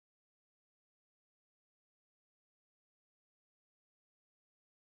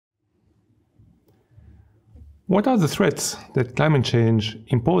What are the threats that climate change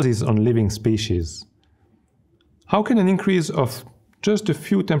imposes on living species? How can an increase of just a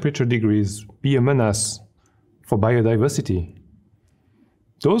few temperature degrees be a menace for biodiversity?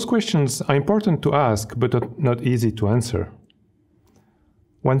 Those questions are important to ask, but not easy to answer.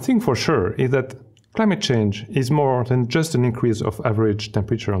 One thing for sure is that climate change is more than just an increase of average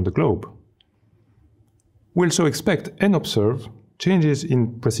temperature on the globe. We also expect and observe changes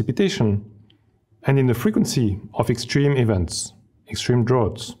in precipitation and in the frequency of extreme events, extreme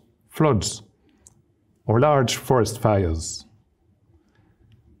droughts, floods, or large forest fires.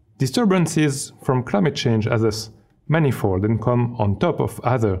 Disturbances from climate change are thus manifold and come on top of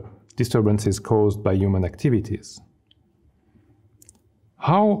other disturbances caused by human activities.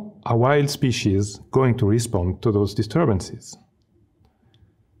 How are wild species going to respond to those disturbances?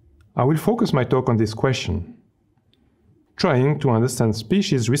 I will focus my talk on this question, trying to understand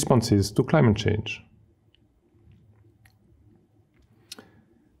species' responses to climate change.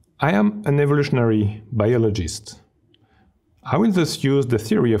 I am an evolutionary biologist. I will thus use the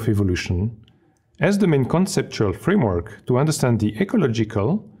theory of evolution as the main conceptual framework to understand the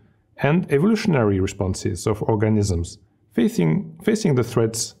ecological and evolutionary responses of organisms facing the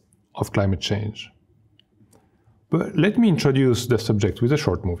threats of climate change. But let me introduce the subject with a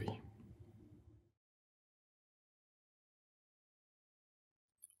short movie.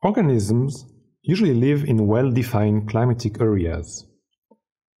 Organisms usually live in well-defined climatic areas.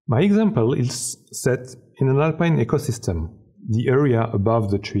 My example is set in an alpine ecosystem, the area above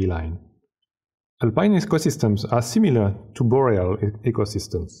the tree line. Alpine ecosystems are similar to boreal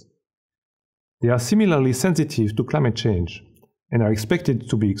ecosystems. They are similarly sensitive to climate change and are expected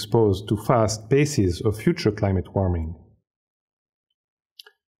to be exposed to fast paces of future climate warming.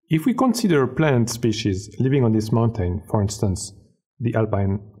 If we consider plant species living on this mountain, for instance, the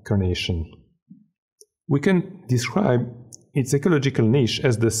alpine carnation, we can describe its ecological niche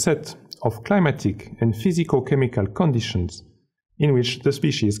as the set of climatic and physico-chemical conditions in which the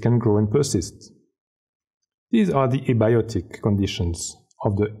species can grow and persist. These are the abiotic conditions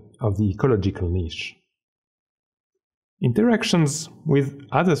of the ecological niche. Interactions with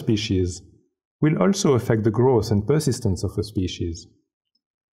other species will also affect the growth and persistence of a species.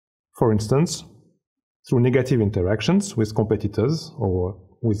 For instance, through negative interactions with competitors or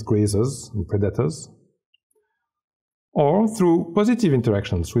with grazers and predators, or through positive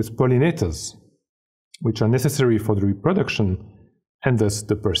interactions with pollinators, which are necessary for the reproduction and thus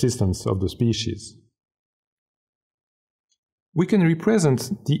the persistence of the species. We can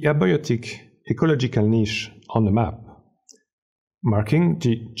represent the abiotic ecological niche on a map, marking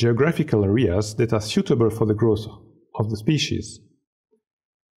the geographical areas that are suitable for the growth of the species.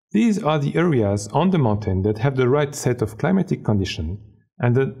 These are the areas on the mountain that have the right set of climatic conditions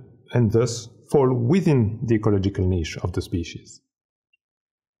and thus fall within the ecological niche of the species.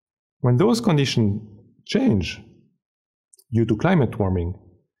 When those conditions change due to climate warming,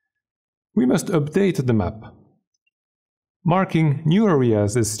 we must update the map, marking new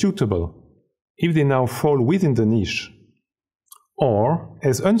areas as suitable if they now fall within the niche, or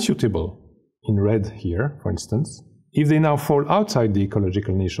as unsuitable, in red here, for instance, if they now fall outside the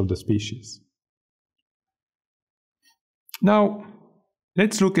ecological niche of the species. Now,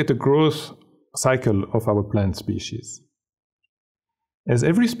 let's look at the growth cycle of our plant species. As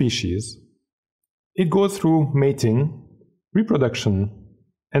every species, it goes through mating, reproduction,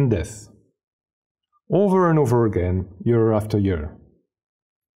 and death, over and over again, year after year.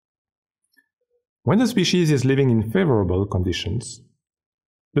 When the species is living in favorable conditions,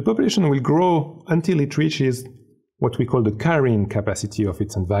 the population will grow until it reaches what we call the carrying capacity of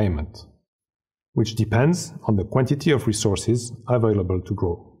its environment, which depends on the quantity of resources available to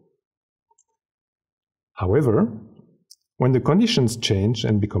grow. However, when the conditions change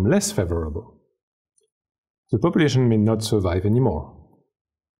and become less favorable, the population may not survive anymore.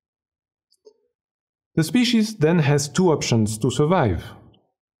 The species then has two options to survive.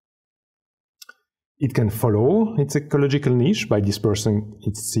 It can follow its ecological niche by dispersing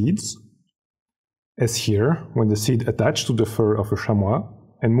its seeds, as here, when the seed attached to the fur of a chamois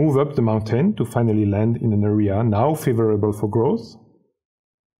and move up the mountain to finally land in an area now favorable for growth.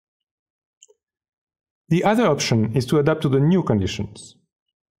 The other option is to adapt to the new conditions.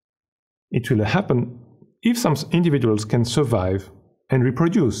 It will happen if some individuals can survive and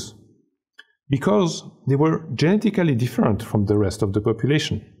reproduce, because they were genetically different from the rest of the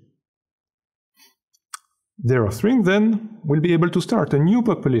population. Their offspring then will be able to start a new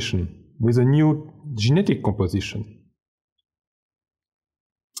population with a new genetic composition.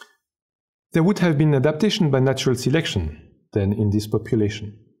 There would have been adaptation by natural selection then in this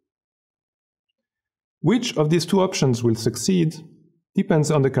population. Which of these two options will succeed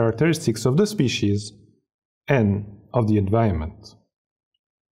depends on the characteristics of the species and of the environment.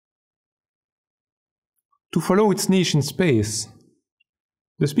 To follow its niche in space,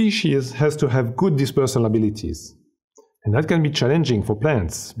 the species has to have good dispersal abilities, and that can be challenging for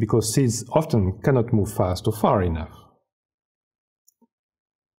plants because seeds often cannot move fast or far enough.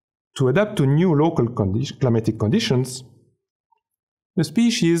 To adapt to new local climatic conditions, the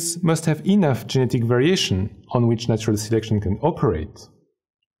species must have enough genetic variation on which natural selection can operate,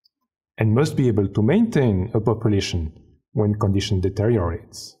 and must be able to maintain a population when condition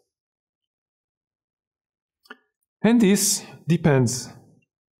deteriorates. And this depends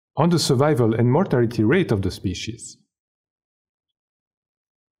on the survival and mortality rate of the species.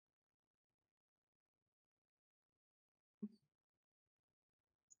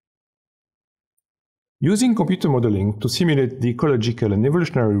 Using computer modeling to simulate the ecological and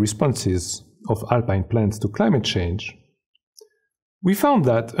evolutionary responses of alpine plants to climate change, we found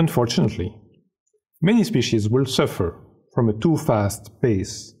that, unfortunately, many species will suffer from a too fast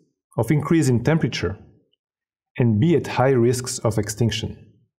pace of increase in temperature and be at high risks of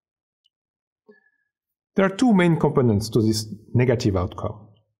extinction. There are two main components to this negative outcome.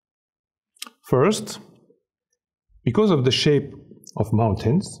 First, because of the shape of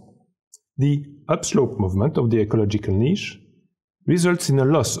mountains, the upslope movement of the ecological niche results in a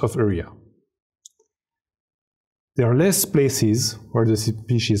loss of area. There are less places where the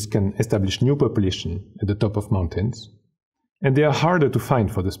species can establish new population at the top of mountains, and they are harder to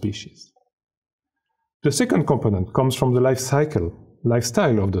find for the species. The second component comes from the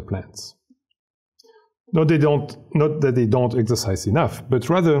lifestyle of the plants. Not that they don't exercise enough, but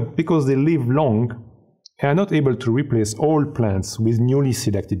rather because they live long and are not able to replace old plants with newly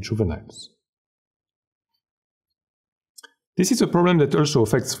selected juveniles. This is a problem that also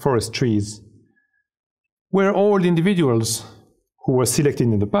affects forest trees, where old individuals who were selected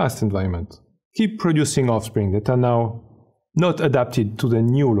in the past environment keep producing offspring that are now not adapted to the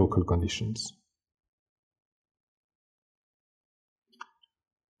new local conditions.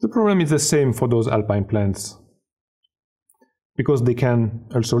 The problem is the same for those alpine plants, because they can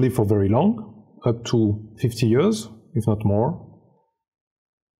also live for very long, up to 50 years, if not more.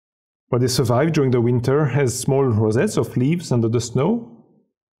 But they survive during the winter as small rosettes of leaves under the snow.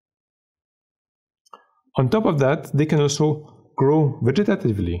 On top of that, they can also grow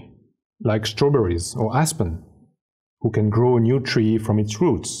vegetatively, like strawberries or aspen, who can grow a new tree from its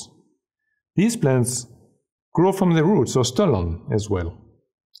roots. These plants grow from the roots or stolon as well.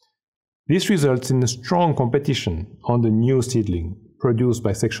 This results in a strong competition on the new seedling produced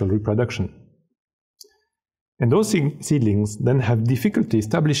by sexual reproduction. And those seedlings then have difficulty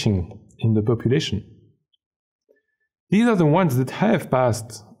establishing in the population. These are the ones that have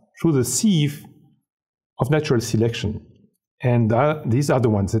passed through the sieve of natural selection, and these are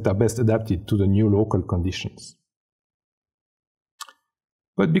the ones that are best adapted to the new local conditions.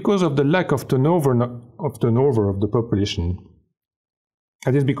 But because of the lack of turnover of the population,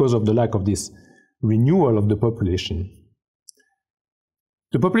 that is because of the lack of this renewal of the population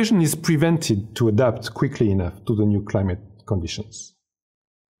is prevented to adapt quickly enough to the new climate conditions.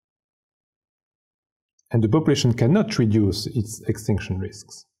 And the population cannot reduce its extinction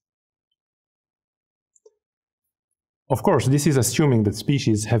risks. Of course, this is assuming that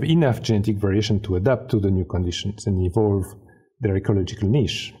species have enough genetic variation to adapt to the new conditions and evolve their ecological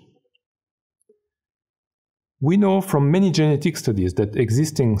niche. We know from many genetic studies that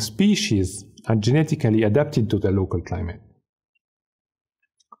existing species are genetically adapted to their local climate.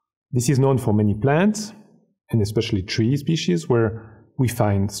 This is known for many plants, and especially tree species, where we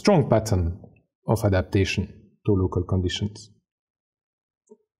find strong pattern of adaptation to local conditions.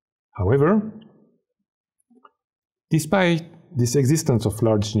 However, despite this existence of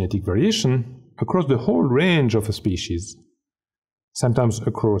large genetic variation across the whole range of a species, sometimes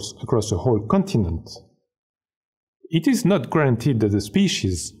across a whole continent, it is not guaranteed that the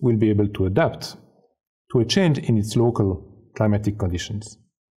species will be able to adapt to a change in its local climatic conditions.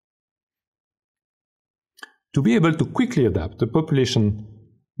 To be able to quickly adapt, the population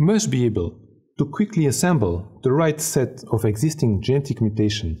must be able to quickly assemble the right set of existing genetic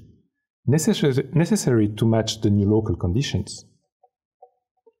mutations necessary to match the new local conditions.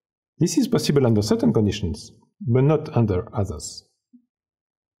 This is possible under certain conditions, but not under others.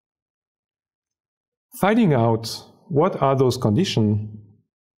 Finding out what are those conditions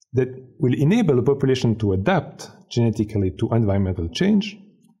that will enable a population to adapt genetically to environmental change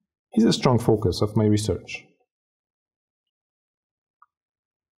is a strong focus of my research.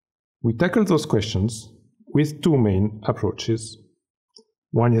 We tackle those questions with two main approaches.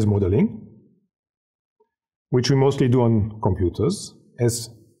 One is modeling, which we mostly do on computers, as,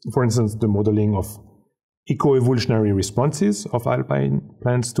 for instance, the modeling of eco-evolutionary responses of alpine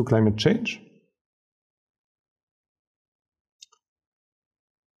plants to climate change.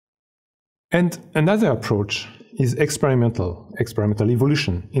 And another approach is experimental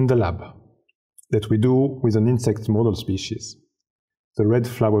evolution in the lab that we do with an insect model species, the red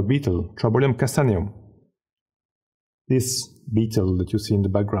flower beetle, Trabolium castaneum, this beetle that you see in the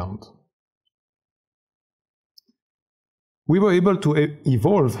background. We were able to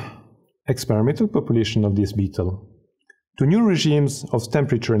evolve experimental population of this beetle to new regimes of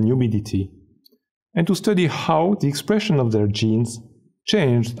temperature and humidity, and to study how the expression of their genes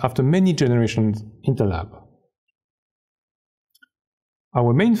changed after many generations in the lab.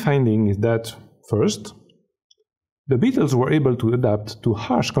 Our main finding is that, first, the beetles were able to adapt to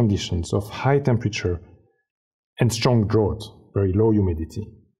harsh conditions of high temperature and strong drought, very low humidity.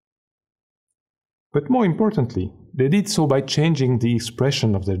 But more importantly, they did so by changing the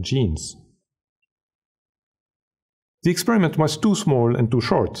expression of their genes. The experiment was too small and too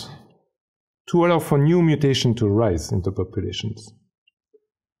short to allow for new mutation to arise in the populations.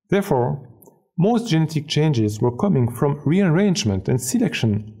 Therefore, most genetic changes were coming from rearrangement and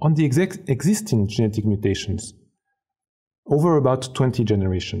selection on the existing genetic mutations over about 20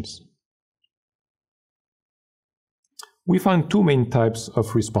 generations. We found two main types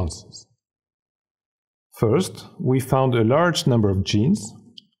of responses. First, we found a large number of genes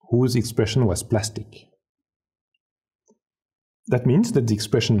whose expression was plastic. That means that the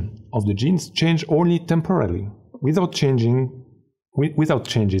expression of the genes changed only temporarily, without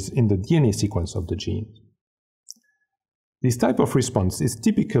changes in the DNA sequence of the gene. This type of response is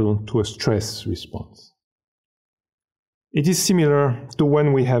typical to a stress response. It is similar to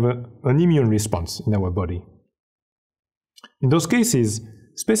when we have an immune response in our body. In those cases,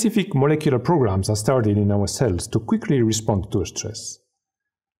 specific molecular programs are started in our cells to quickly respond to a stress.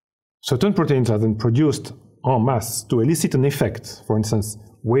 Certain proteins are then produced en masse to elicit an effect, for instance,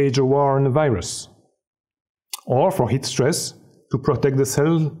 wage a war on a virus, or for heat stress to protect the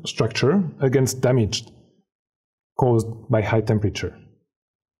cell structure against damage caused by high temperature.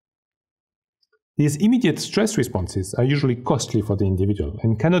 These immediate stress responses are usually costly for the individual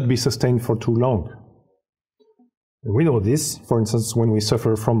and cannot be sustained for too long. We know this, for instance, when we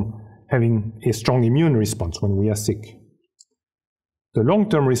suffer from having a strong immune response when we are sick. The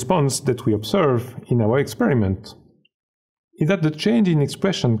long-term response that we observe in our experiment is that the change in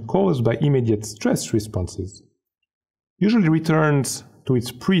expression caused by immediate stress responses usually returns to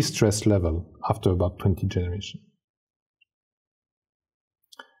its pre-stress level after about 20 generations.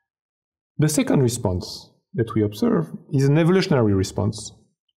 The second response that we observe is an evolutionary response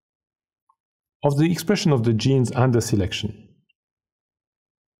of the expression of the genes under selection.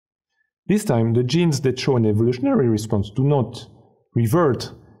 This time, the genes that show an evolutionary response do not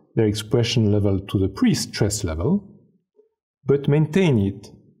revert their expression level to the pre-stress level, but maintain it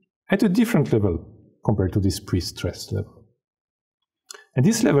at a different level compared to this pre-stress level. And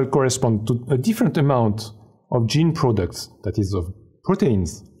this level corresponds to a different amount of gene products, that is, of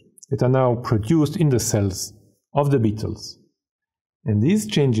proteins, that are now produced in the cells of the beetles. And these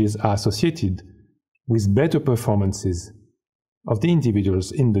changes are associated with better performances of the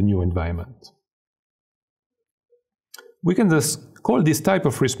individuals in the new environment. We can thus call this type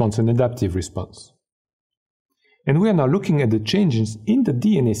of response an adaptive response. And we are now looking at the changes in the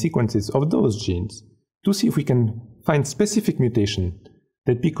DNA sequences of those genes to see if we can find specific mutations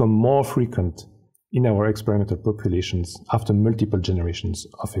that become more frequent in our experimental populations after multiple generations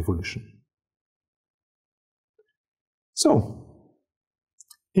of evolution. So,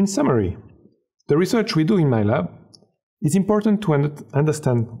 in summary, the research we do in my lab is important to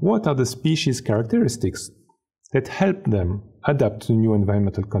understand what are the species characteristics that help them adapt to new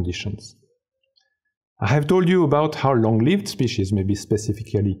environmental conditions. I have told you about how long-lived species may be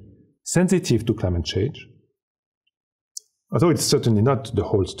specifically sensitive to climate change, although it's certainly not the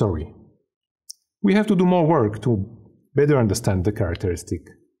whole story. We have to do more work to better understand the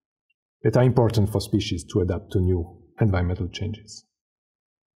characteristics that are important for species to adapt to new environmental changes.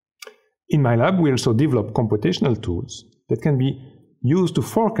 In my lab, we also develop computational tools that can be used to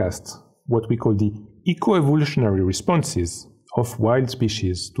forecast what we call the eco-evolutionary responses of wild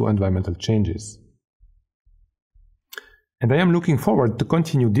species to environmental changes. And I am looking forward to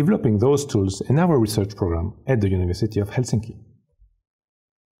continue developing those tools in our research program at the University of Helsinki.